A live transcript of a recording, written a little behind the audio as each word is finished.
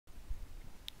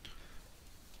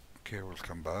Okay,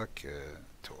 welcome back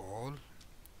to all.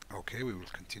 Okay, we will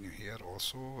continue here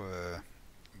also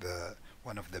the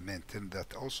one of the main things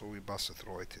that also we passed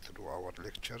through it through our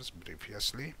lectures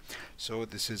previously. So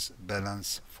this is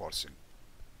balance forcing.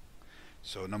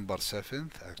 So number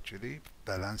seventh actually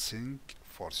balancing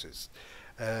forces.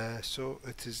 So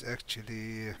it is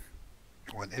actually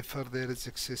whenever there is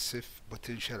excessive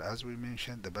potential, as we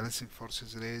mentioned, the balancing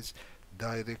forces raise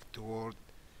direct toward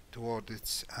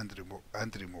its and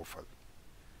removal.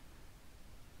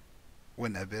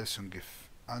 When a person give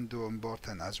undue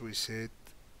importance, as we said,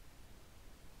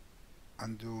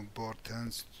 undue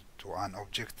importance to an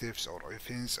objectives or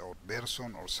events or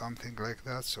person or something like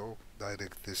that, so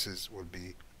direct this is will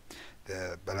be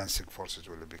the balancing forces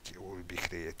will be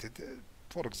created.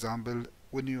 For example,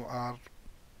 when you are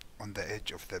on the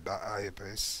edge of the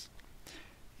abyss,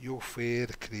 your fear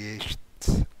creates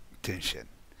tension,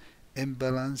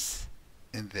 imbalance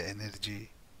in the energy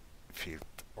field.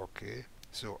 Okay,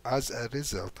 so as a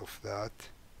result of that,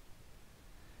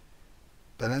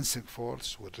 balancing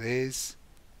force will raise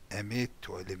a mate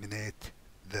to eliminate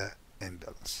the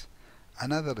imbalance.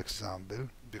 Another example,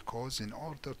 because in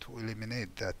order to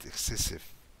eliminate that excessive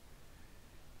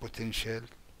potential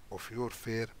of your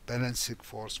fear, balancing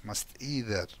force must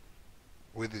either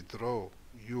withdraw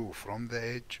you from the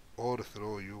edge or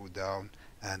throw you down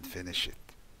and finish it,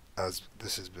 as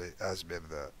this is as per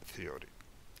the theory.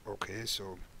 Okay,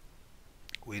 so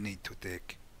we need to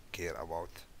take care about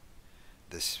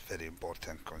this very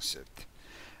important concept.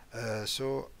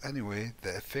 So anyway,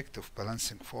 the effect of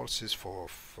balancing forces for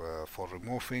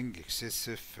removing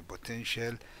excessive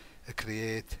potential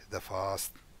create the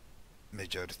vast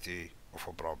majority of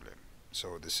a problem.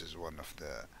 So this is one of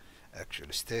the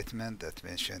actual statement that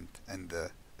mentioned in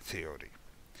the theory.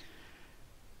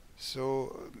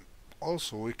 So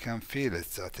also we can feel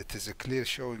it that it is a clear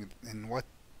showing in what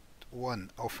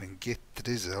one often get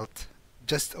result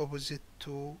just opposite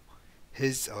to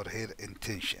his or her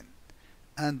intention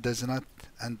and does not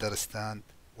understand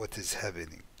what is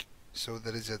happening. So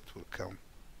the result will come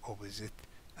opposite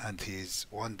and he is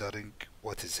wondering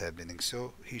what is happening.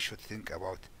 So he should think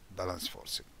about balance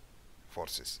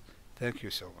forces. Thank you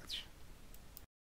so much.